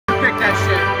pick that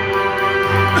shit.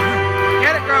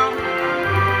 Get it, girl.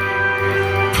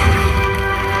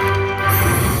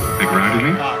 Think riding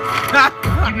me?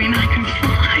 You mean I can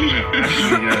fly?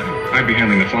 Actually, I'd be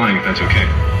handling the flying if that's okay.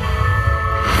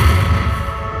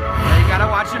 Yeah, you gotta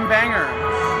watch him bang her.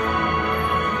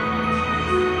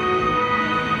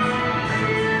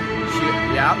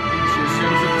 Yep, she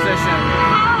assumes the position.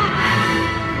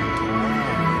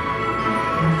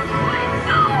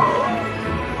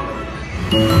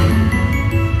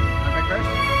 Okay, Chris?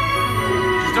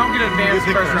 Just don't get advanced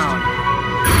first round.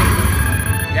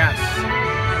 Yes.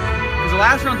 Because the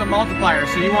last round's a multiplier,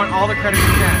 so you want all the credit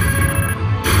you can.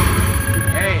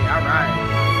 Hey, alright.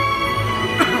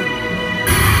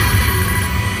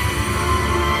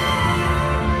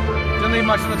 Didn't leave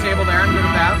much on the table there, I'm good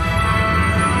with that.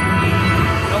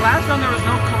 The last round there was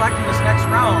no collecting this next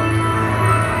round.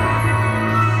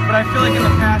 But I feel like in the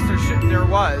past there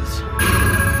was.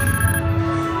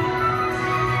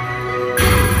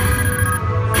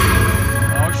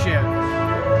 Oh shit.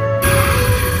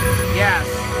 Yes.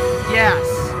 Yes.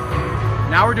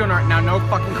 Now we're doing our now no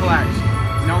fucking collect.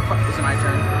 No fuck is it my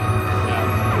turn?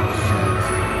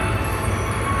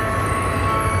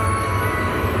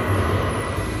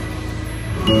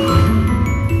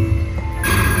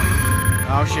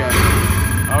 Oh shit.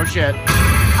 Oh shit.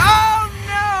 Oh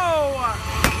no!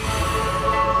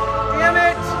 Damn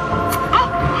it! Oh!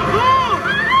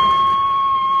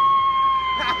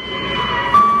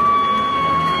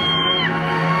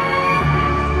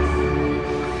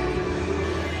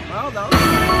 Well, though.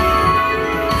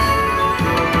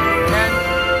 And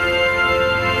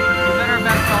is that our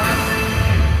best bonus?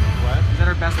 What? Is that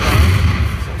our best bonus?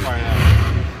 So far, yeah.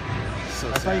 I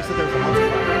thought you said there was a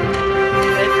multiplier.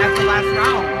 At the last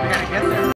round, we gotta get there.